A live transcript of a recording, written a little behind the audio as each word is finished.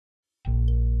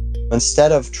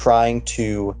Instead of trying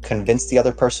to convince the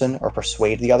other person or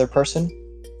persuade the other person,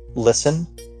 listen,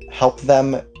 help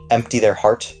them empty their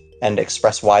heart and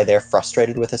express why they're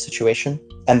frustrated with a situation,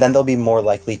 and then they'll be more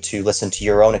likely to listen to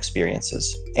your own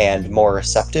experiences and more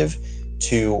receptive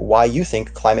to why you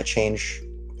think climate change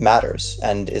matters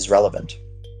and is relevant.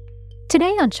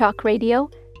 Today on Shock Radio,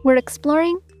 we're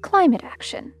exploring climate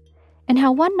action and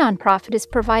how one nonprofit is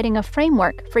providing a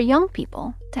framework for young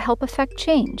people to help affect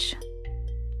change.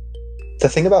 The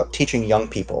thing about teaching young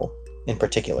people, in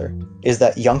particular, is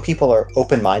that young people are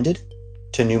open-minded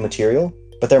to new material,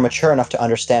 but they're mature enough to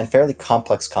understand fairly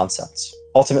complex concepts.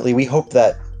 Ultimately, we hope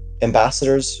that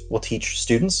ambassadors will teach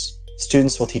students,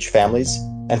 students will teach families,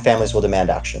 and families will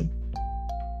demand action.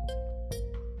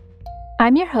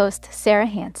 I'm your host, Sarah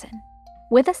Hansen.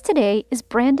 With us today is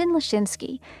Brandon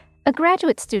Leshchinskiy, a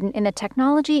graduate student in the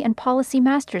Technology and Policy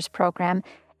Master's Program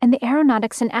and the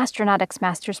Aeronautics and Astronautics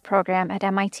Master's Program at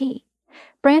MIT.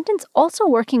 Brandon's also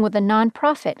working with a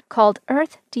nonprofit called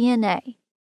EarthDNA.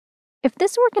 If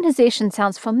this organization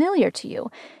sounds familiar to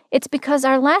you, it's because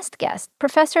our last guest,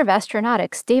 Professor of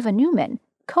Astronautics Dava Newman,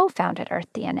 co-founded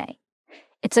EarthDNA.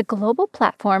 It's a global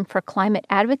platform for climate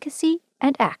advocacy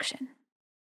and action.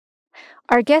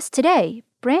 Our guest today,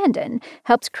 Brandon,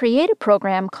 helps create a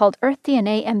program called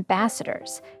EarthDNA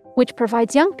Ambassadors, which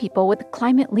provides young people with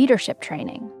climate leadership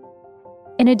training.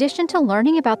 In addition to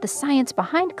learning about the science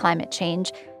behind climate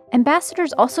change,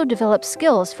 ambassadors also develop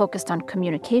skills focused on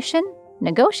communication,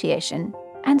 negotiation,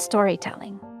 and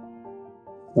storytelling.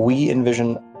 We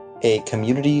envision a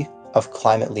community of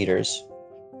climate leaders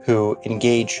who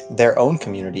engage their own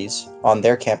communities on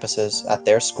their campuses, at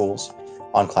their schools,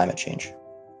 on climate change.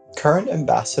 Current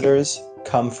ambassadors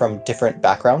come from different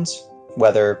backgrounds,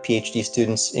 whether PhD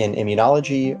students in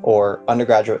immunology or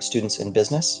undergraduate students in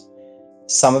business.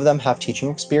 Some of them have teaching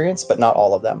experience, but not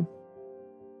all of them.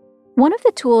 One of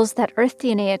the tools that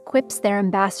EarthDNA equips their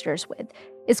ambassadors with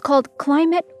is called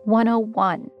Climate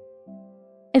 101.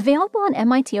 Available on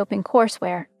MIT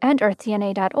OpenCourseWare and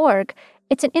earthdna.org,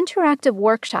 it's an interactive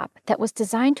workshop that was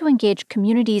designed to engage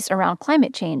communities around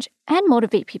climate change and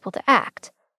motivate people to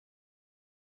act.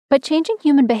 But changing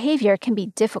human behavior can be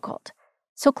difficult,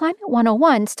 so Climate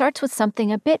 101 starts with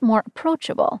something a bit more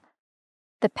approachable: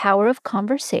 the power of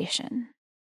conversation.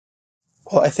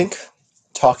 Well, I think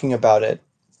talking about it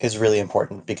is really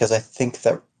important because I think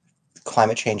that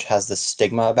climate change has this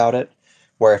stigma about it,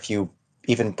 where if you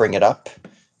even bring it up,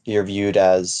 you're viewed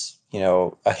as, a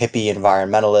hippie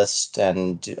environmentalist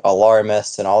and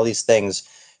alarmist and all these things.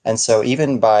 And so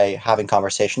even by having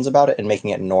conversations about it and making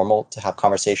it normal to have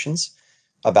conversations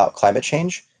about climate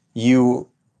change, you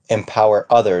empower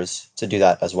others to do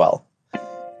that as well.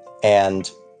 And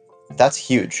that's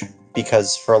huge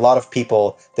because for a lot of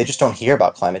people, they just don't hear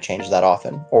about climate change that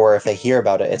often. Or if they hear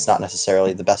about it, it's not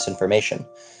necessarily the best information.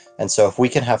 And so if we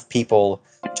can have people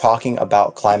talking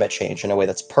about climate change in a way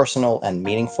that's personal and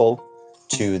meaningful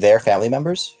to their family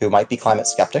members who might be climate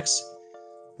skeptics,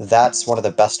 that's one of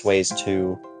the best ways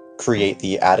to create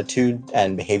the attitude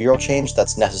and behavioral change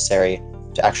that's necessary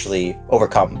to actually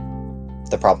overcome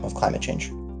the problem of climate change.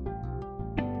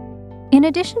 In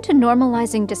addition to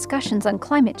normalizing discussions on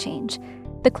climate change,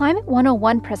 the Climate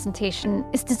 101 presentation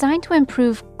is designed to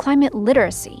improve climate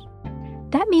literacy.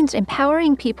 That means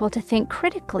empowering people to think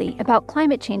critically about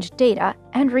climate change data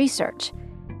and research,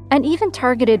 and even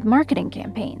targeted marketing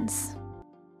campaigns.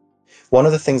 One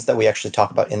of the things that we actually talk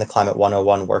about in the Climate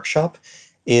 101 workshop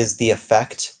is the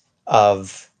effect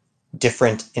of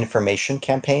different information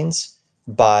campaigns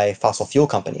by fossil fuel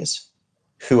companies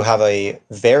who have a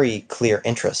very clear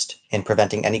interest in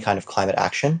preventing any kind of climate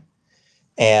action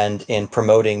and in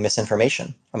promoting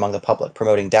misinformation among the public,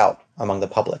 promoting doubt among the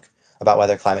public about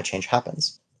whether climate change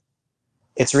happens.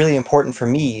 It's really important for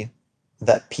me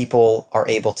that people are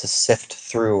able to sift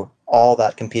through all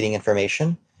that competing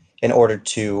information in order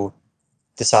to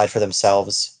decide for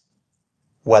themselves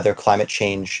whether climate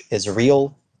change is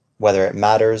real, whether it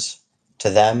matters to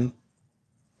them,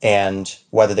 and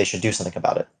whether they should do something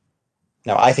about it.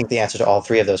 Now, I think the answer to all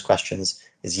three of those questions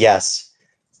is yes,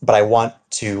 but I want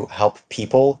to help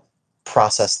people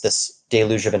process this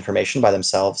deluge of information by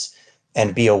themselves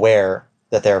and be aware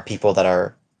that there are people that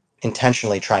are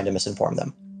intentionally trying to misinform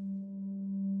them.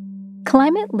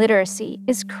 Climate literacy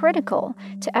is critical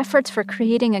to efforts for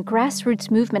creating a grassroots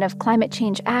movement of climate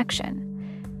change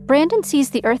action. Brandon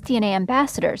sees the EarthDNA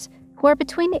ambassadors, who are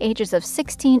between the ages of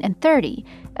 16 and 30,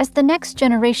 as the next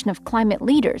generation of climate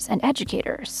leaders and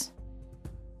educators.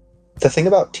 The thing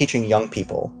about teaching young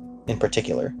people, in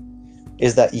particular,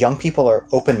 is that young people are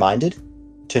open-minded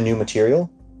to new material,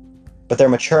 but they're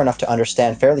mature enough to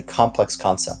understand fairly complex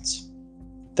concepts.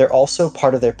 they're also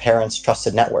part of their parents'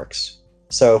 trusted networks.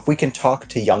 So if we can talk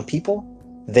to young people,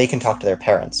 they can talk to their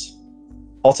parents.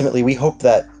 Ultimately, we hope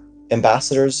that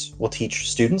ambassadors will teach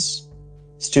students,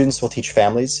 students will teach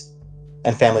families,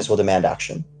 and families will demand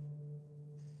action.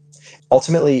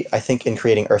 Ultimately, I think in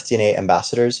creating EarthDNA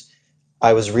Ambassadors,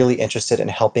 I was really interested in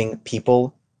helping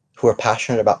people who are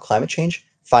passionate about climate change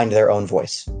find their own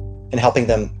voice and helping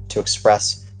them to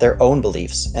express their own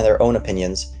beliefs and their own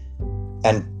opinions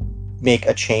and make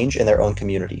a change in their own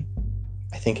community.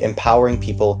 I think empowering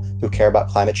people who care about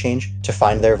climate change to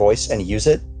find their voice and use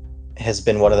it has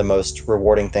been one of the most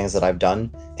rewarding things that I've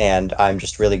done. And I'm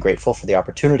just really grateful for the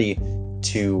opportunity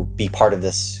to be part of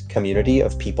this community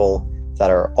of people that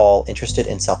are all interested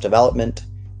in self-development,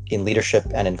 in leadership,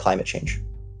 and in climate change.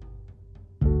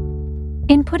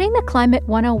 In putting the Climate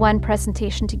 101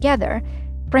 presentation together,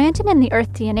 Brandon and the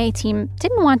EarthDNA team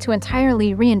didn't want to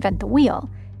entirely reinvent the wheel.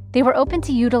 They were open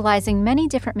to utilizing many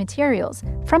different materials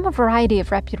from a variety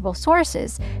of reputable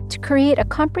sources to create a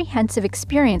comprehensive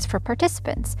experience for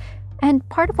participants. And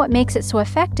part of what makes it so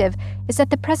effective is that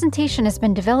the presentation has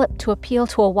been developed to appeal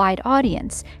to a wide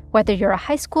audience, whether you're a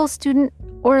high school student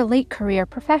or a late career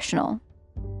professional.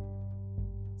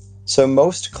 So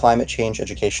most climate change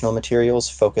educational materials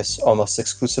focus almost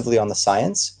exclusively on the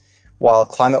science, while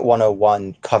Climate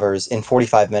 101 covers in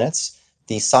 45 minutes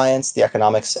the science, the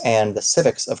economics, and the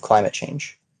civics of climate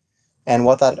change. And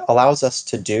what that allows us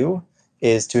to do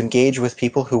is to engage with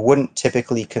people who wouldn't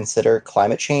typically consider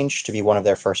climate change to be one of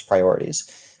their first priorities.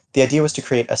 The idea was to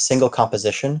create a single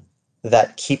composition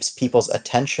that keeps people's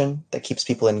attention, that keeps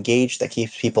people engaged, that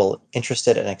keeps people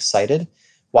interested and excited,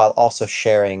 while also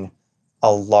sharing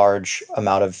a large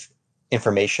amount of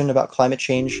information about climate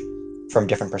change from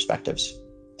different perspectives.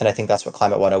 And I think that's what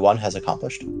Climate 101 has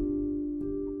accomplished.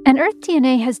 And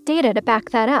EarthDNA has data to back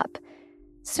that up.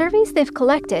 Surveys they've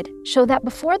collected show that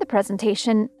before the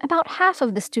presentation, about half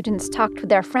of the students talked with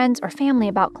their friends or family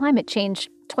about climate change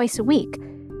twice a week.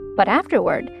 But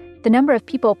afterward, the number of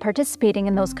people participating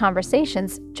in those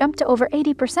conversations jumped to over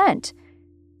 80%.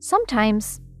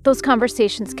 Sometimes, those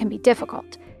conversations can be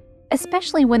difficult,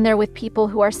 especially when they're with people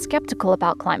who are skeptical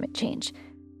about climate change.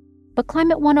 But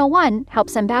Climate 101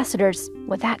 helps ambassadors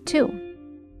with that too.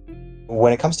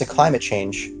 When it comes to climate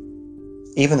change,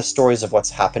 even the stories of what's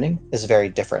happening is very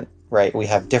different, right? We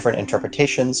have different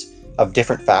interpretations of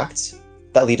different facts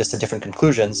that lead us to different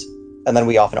conclusions, and then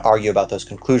we often argue about those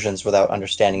conclusions without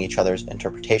understanding each other's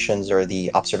interpretations or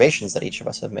the observations that each of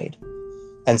us have made.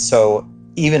 And so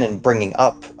even in bringing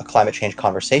up a climate change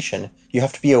conversation, you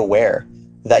have to be aware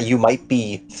that you might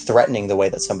be threatening the way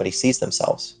that somebody sees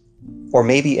themselves. Or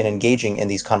maybe in engaging in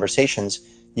these conversations,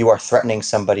 you are threatening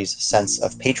somebody's sense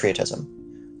of patriotism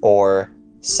or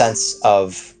sense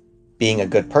of being a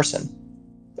good person.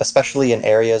 Especially in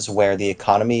areas where the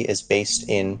economy is based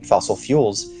in fossil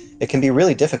fuels, it can be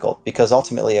really difficult because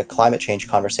ultimately a climate change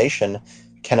conversation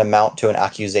can amount to an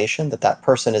accusation that that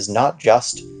person is not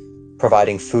just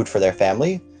providing food for their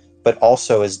family, but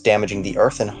also is damaging the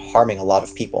earth and harming a lot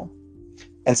of people.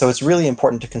 And so it's really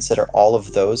important to consider all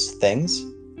of those things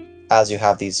as you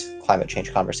have these climate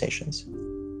change conversations.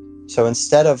 So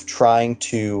instead of trying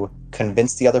to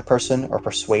convince the other person or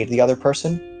persuade the other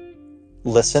person,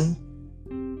 listen,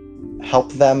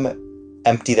 help them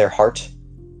empty their heart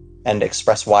and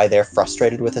express why they're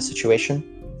frustrated with the situation,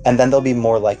 and then they'll be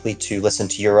more likely to listen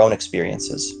to your own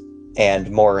experiences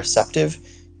and more receptive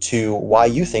to why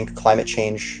you think climate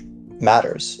change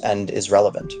matters and is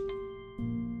relevant.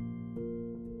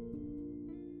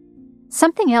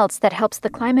 Something else that helps the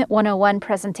Climate 101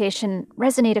 presentation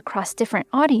resonate across different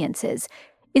audiences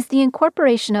is the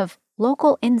incorporation of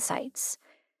local insights.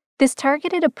 This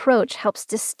targeted approach helps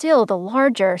distill the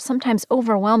larger, sometimes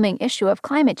overwhelming issue of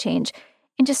climate change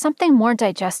into something more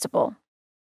digestible.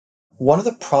 One of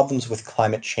the problems with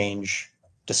climate change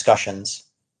discussions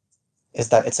is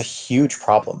that it's a huge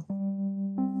problem,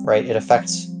 right? It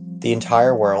affects the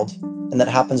entire world, and that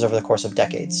happens over the course of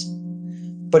decades.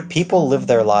 But people live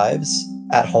their lives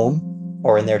at home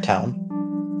or in their town,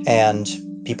 and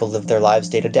people live their lives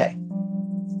day to day.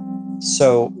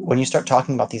 So when you start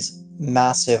talking about these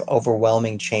massive,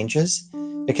 overwhelming changes,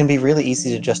 it can be really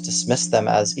easy to just dismiss them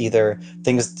as either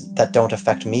things that don't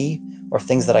affect me or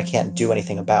things that I can't do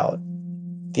anything about.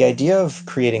 The idea of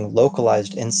creating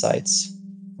localized insights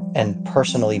and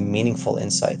personally meaningful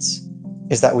insights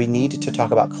is that we need to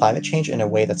talk about climate change in a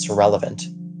way that's relevant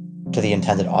to the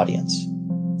intended audience.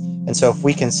 And so if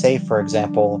we can say, for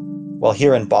example, well,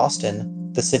 here in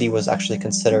Boston, the city was actually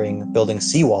considering building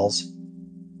seawalls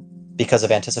because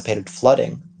of anticipated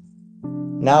flooding.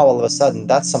 Now, all of a sudden,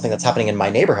 that's something that's happening in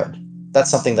my neighborhood. That's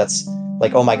something that's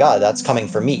like, oh my God, that's coming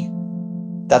for me.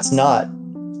 That's not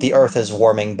the Earth is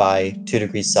warming by 2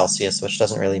 degrees Celsius, which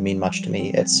doesn't really mean much to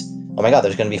me. It's, oh my God,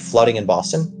 there's going to be flooding in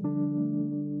Boston.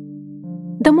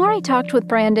 The more I talked with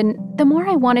Brandon, the more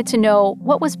I wanted to know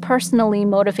what was personally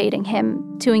motivating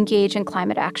him to engage in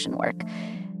climate action work.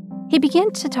 He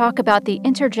began to talk about the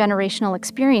intergenerational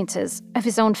experiences of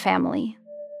his own family.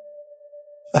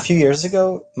 A few years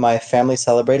ago, my family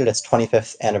celebrated its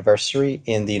 25th anniversary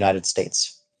in the United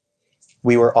States.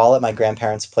 We were all at my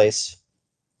grandparents' place,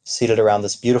 seated around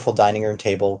this beautiful dining room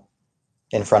table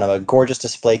in front of a gorgeous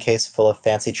display case full of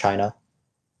fancy china,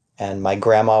 and my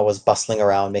grandma was bustling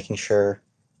around making sure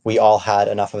we all had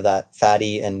enough of that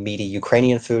fatty and meaty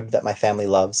Ukrainian food that my family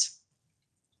loves.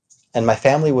 And my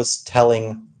family was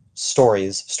telling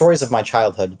stories of my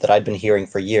childhood that I'd been hearing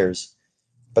for years,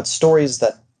 but stories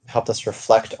that helped us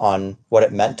reflect on what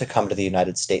it meant to come to the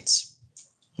United States.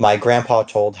 My grandpa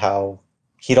told how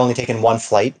he'd only taken one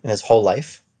flight in his whole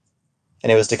life,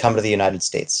 and it was to come to the United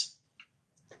States,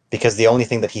 because the only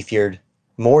thing that he feared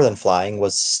more than flying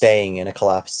was staying in a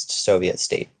collapsed Soviet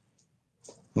state.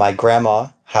 My grandma,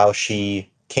 how she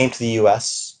came to the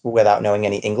US without knowing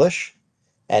any English,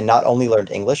 and not only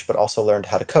learned English, but also learned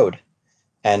how to code,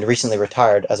 and recently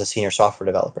retired as a senior software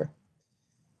developer.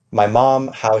 My mom,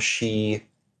 how she,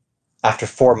 after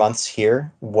 4 months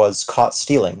here, was caught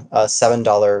stealing a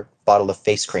 $7 bottle of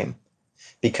face cream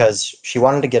because she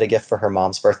wanted to get a gift for her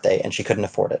mom's birthday and she couldn't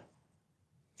afford it.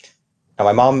 Now,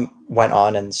 my mom went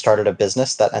on and started a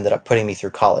business that ended up putting me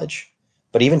through college.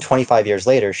 But even 25 years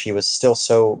later, she was still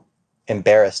so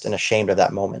embarrassed and ashamed of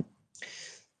that moment.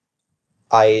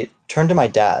 I turned to my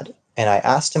dad and I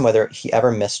asked him whether he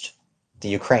ever missed the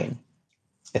Ukraine.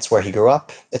 It's where he grew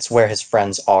up, it's where his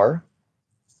friends are.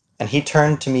 And he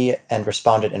turned to me and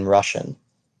responded in Russian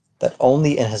that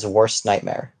only in his worst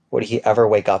nightmare would he ever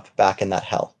wake up back in that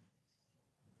hell.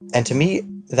 And to me,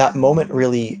 that moment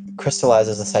really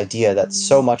crystallizes this idea that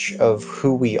so much of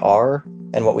who we are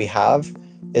and what we have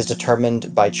is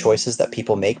determined by choices that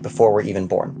people make before we're even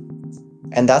born.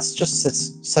 And that's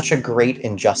just such a great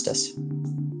injustice.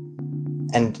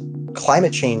 And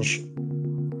climate change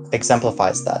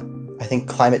exemplifies that. I think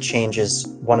climate change is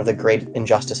one of the great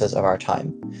injustices of our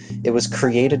time. It was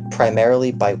created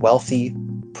primarily by wealthy,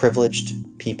 privileged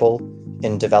people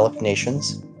in developed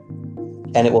nations,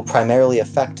 and it will primarily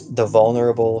affect the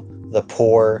vulnerable, the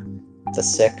poor, the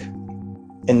sick,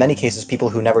 in many cases, people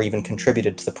who never even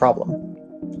contributed to the problem.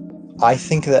 I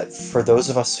think that for those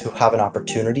of us who have an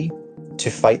opportunity to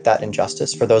fight that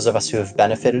injustice, for those of us who have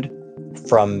benefited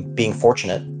from being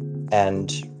fortunate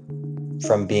and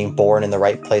from being born in the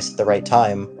right place at the right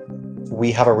time,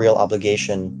 we have a real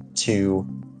obligation to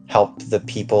help the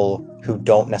people who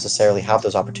don't necessarily have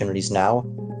those opportunities now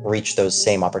reach those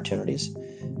same opportunities.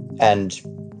 And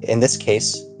in this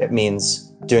case, it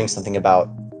means doing something about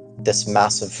this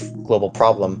massive global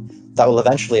problem that will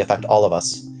eventually affect all of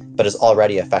us, but is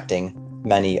already affecting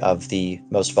many of the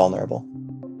most vulnerable.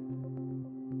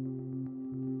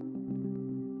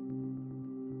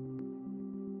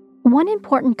 One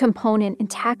important component in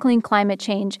tackling climate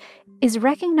change is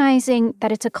recognizing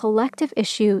that it's a collective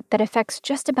issue that affects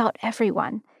just about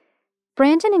everyone.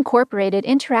 Brandon incorporated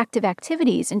interactive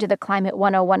activities into the Climate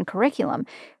 101 curriculum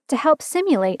to help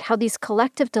simulate how these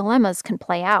collective dilemmas can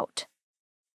play out.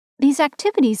 These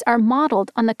activities are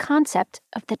modeled on the concept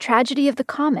of the tragedy of the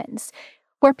commons,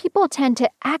 where people tend to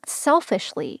act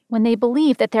selfishly when they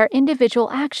believe that their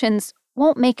individual actions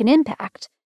won't make an impact.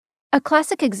 A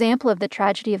classic example of the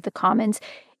tragedy of the commons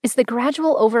is the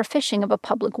gradual overfishing of a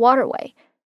public waterway.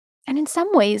 And in some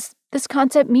ways, this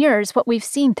concept mirrors what we've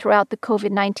seen throughout the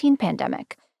COVID-19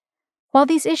 pandemic. While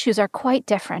these issues are quite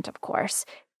different, of course,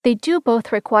 they do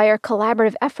both require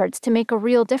collaborative efforts to make a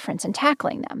real difference in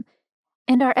tackling them.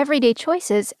 And our everyday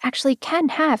choices actually can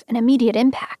have an immediate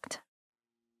impact.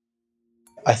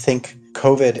 I think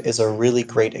COVID is a really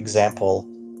great example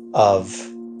of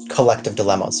collective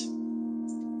dilemmas.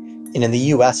 And in the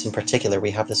US in particular,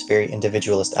 we have this very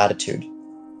individualist attitude,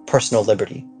 personal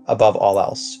liberty above all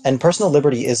else. And personal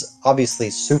liberty is obviously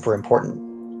super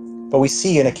important. But we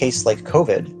see in a case like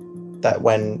COVID that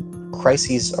when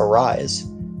crises arise,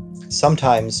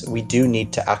 sometimes we do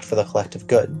need to act for the collective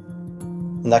good.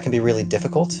 And that can be really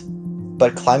difficult,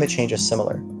 but climate change is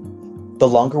similar. The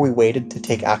longer we waited to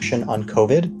take action on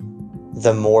COVID,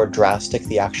 the more drastic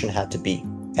the action had to be.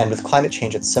 And with climate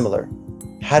change, it's similar.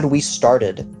 Had we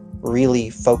started really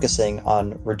focusing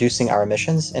on reducing our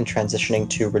emissions and transitioning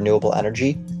to renewable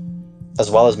energy,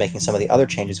 as well as making some of the other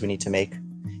changes we need to make,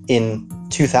 in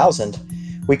 2000,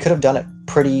 we could have done it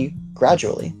pretty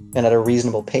gradually and at a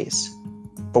reasonable pace.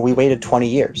 But we waited 20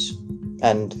 years.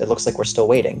 and it looks like we're still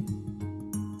waiting.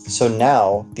 So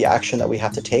now the action that we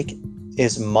have to take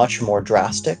is much more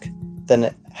drastic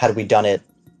than had we done it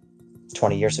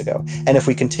 20 years ago. And if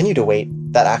we continue to wait,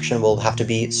 that action will have to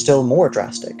be still more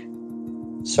drastic.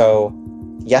 So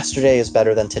yesterday is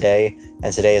better than today,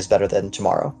 and today is better than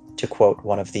tomorrow, to quote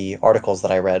one of the articles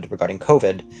that I read regarding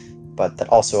COVID, but that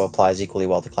also applies equally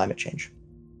well to climate change.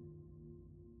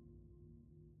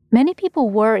 Many people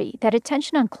worry that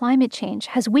attention on climate change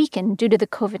has weakened due to the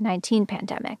COVID-19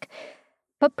 pandemic.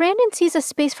 But Brandon sees a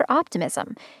space for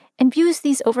optimism and views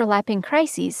these overlapping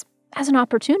crises as an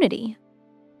opportunity.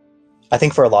 I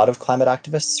think for a lot of climate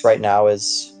activists right now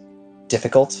is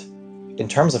difficult in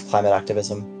terms of climate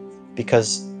activism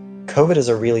because COVID is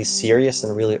a really serious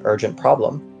and really urgent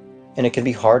problem, and it can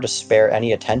be hard to spare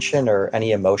any attention or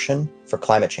any emotion for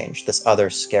climate change, this other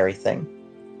scary thing.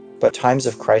 But times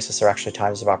of crisis are actually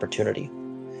times of opportunity.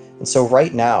 And so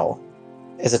right now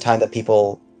is a time that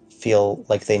people feel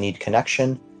like they need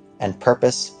connection and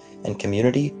purpose and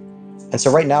community. And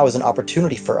so right now is an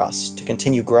opportunity for us to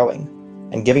continue growing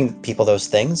and giving people those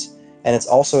things. And it's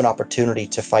also an opportunity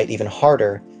to fight even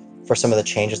harder for some of the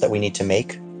changes that we need to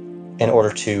make in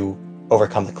order to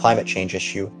overcome the climate change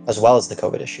issue as well as the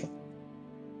COVID issue.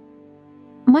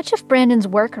 Much of Brandon's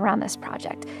work around this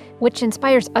project, which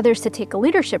inspires others to take a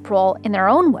leadership role in their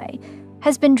own way,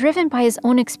 has been driven by his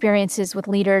own experiences with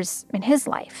leaders in his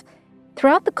life.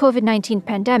 Throughout the COVID-19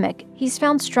 pandemic, he's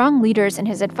found strong leaders in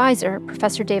his advisor,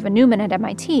 Professor Dava Newman at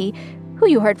MIT, who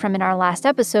you heard from in our last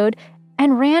episode,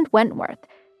 and Rand Wentworth,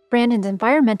 Brandon's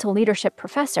environmental leadership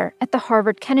professor at the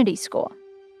Harvard Kennedy School.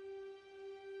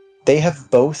 They have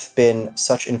both been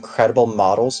such incredible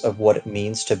models of what it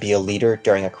means to be a leader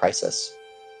during a crisis.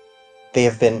 They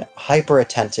have been hyper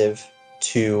attentive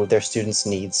to their students'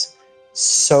 needs,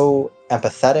 so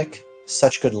empathetic,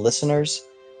 such good listeners,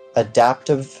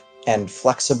 adaptive and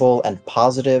flexible and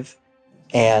positive,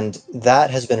 and that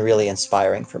has been really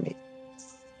inspiring for me.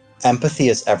 Empathy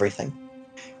is everything,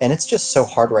 and it's just so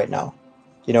hard right now.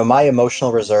 You know, my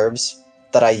emotional reserves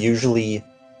that I usually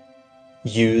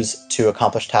use to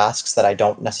accomplish tasks that I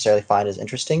don't necessarily find as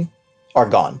interesting are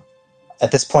gone.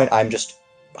 At this point, I'm just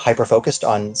hyper-focused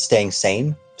on staying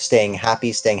sane, staying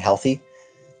happy, staying healthy,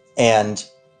 and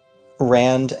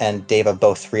Rand and Dava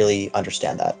both really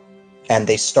understand that. And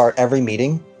they start every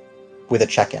meeting with a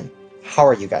check-in. How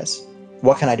are you guys?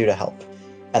 What can I do to help?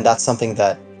 And that's something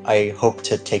that I hope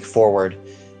to take forward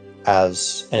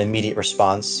as an immediate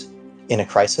response in a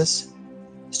crisis,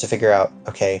 is to figure out,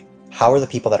 okay, how are the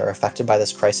people that are affected by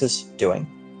this crisis doing?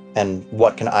 And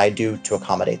what can I do to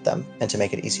accommodate them and to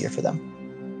make it easier for them?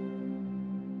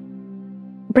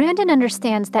 Brandon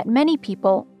understands that many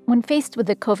people, when faced with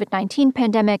the COVID-19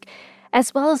 pandemic,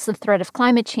 as well as the threat of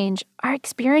climate change, are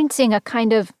experiencing a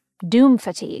kind of doom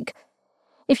fatigue.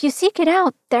 If you seek it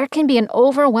out, there can be an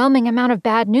overwhelming amount of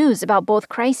bad news about both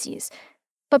crises.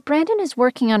 But Brandon is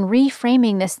working on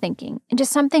reframing this thinking into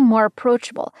something more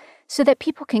approachable so that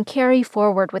people can carry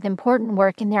forward with important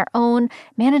work in their own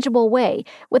manageable way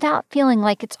without feeling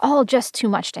like it's all just too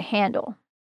much to handle.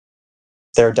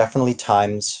 There are definitely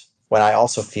times when I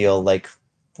also feel like,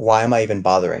 why am I even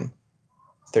bothering?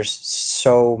 There's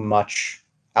so much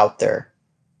out there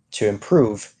to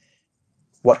improve.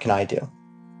 What can I do?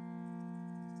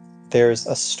 There's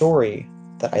a story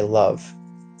that I love.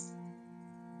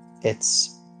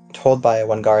 It's told by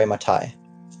Wangari Maathai,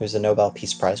 who's a Nobel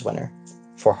Peace Prize winner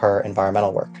for her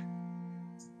environmental work.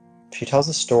 She tells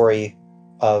a story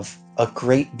of a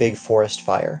great big forest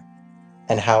fire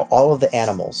and how all of the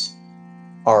animals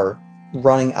are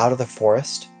running out of the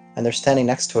forest and they're standing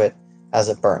next to it as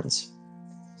it burns.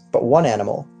 But one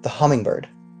animal, the hummingbird,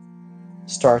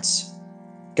 starts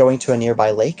going to a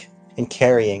nearby lake and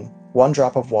carrying one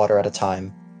drop of water at a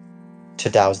time to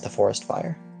douse the forest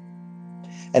fire.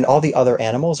 And all the other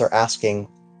animals are asking,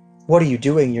 "What are you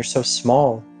doing? You're so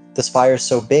small. This fire is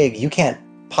so big. You can't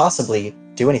possibly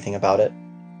do anything about it."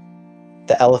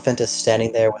 The elephant is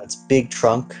standing there with its big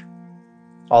trunk.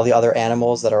 All the other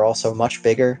animals that are also much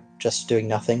bigger, just doing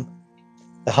nothing.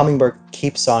 The hummingbird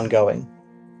keeps on going.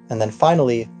 And then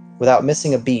finally, without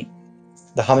missing a beat,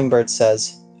 the hummingbird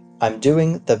says, "I'm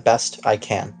doing the best I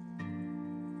can."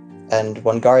 And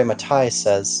Wangari Maathai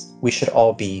says, we should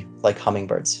all be like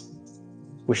hummingbirds.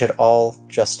 We should all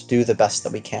just do the best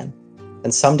that we can.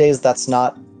 And some days that's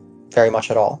not very much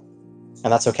at all,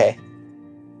 and that's okay.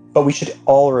 But we should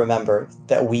all remember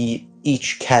that we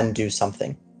each can do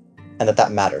something, and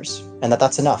that matters, and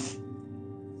that's enough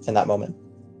in that moment.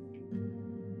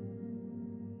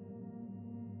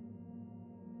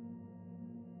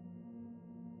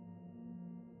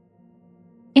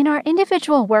 In our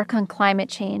individual work on climate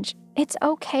change, It's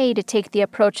okay to take the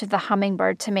approach of the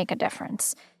hummingbird to make a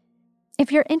difference.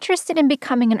 If you're interested in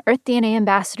becoming an EarthDNA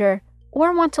ambassador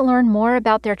or want to learn more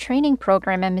about their training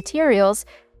program and materials,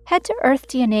 head to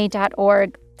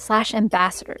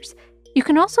earthdna.org/ambassadors. You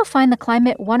can also find the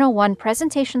Climate 101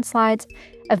 presentation slides,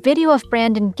 a video of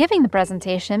Brandon giving the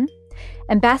presentation,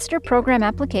 ambassador program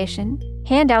application,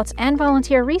 handouts, and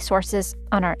volunteer resources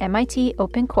on our MIT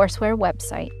OpenCourseWare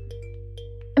website.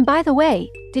 And by the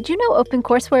way, did you know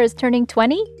OpenCourseWare is turning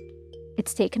 20?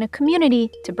 It's taken a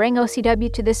community to bring OCW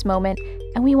to this moment,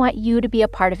 and we want you to be a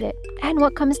part of it and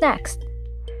what comes next.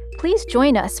 Please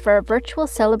join us for a virtual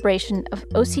celebration of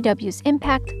OCW's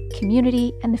impact,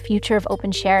 community, and the future of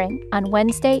open sharing on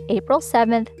Wednesday, April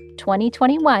 7th,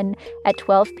 2021 at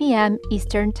 12 p.m.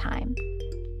 Eastern Time.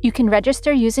 You can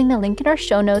register using the link in our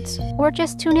show notes or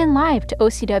just tune in live to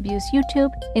OCW's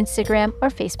YouTube, Instagram, or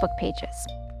Facebook pages.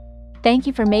 Thank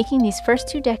you for making these first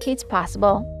 2 decades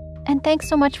possible, and thanks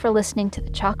so much for listening to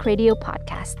the Chalk Radio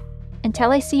podcast.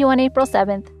 Until I see you on April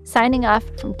 7th, signing off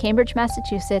from Cambridge,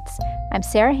 Massachusetts, I'm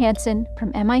Sarah Hansen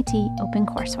from MIT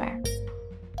OpenCourseWare.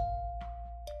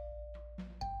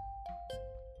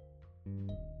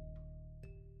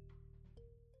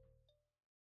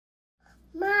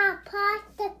 Ma, park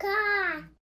the car.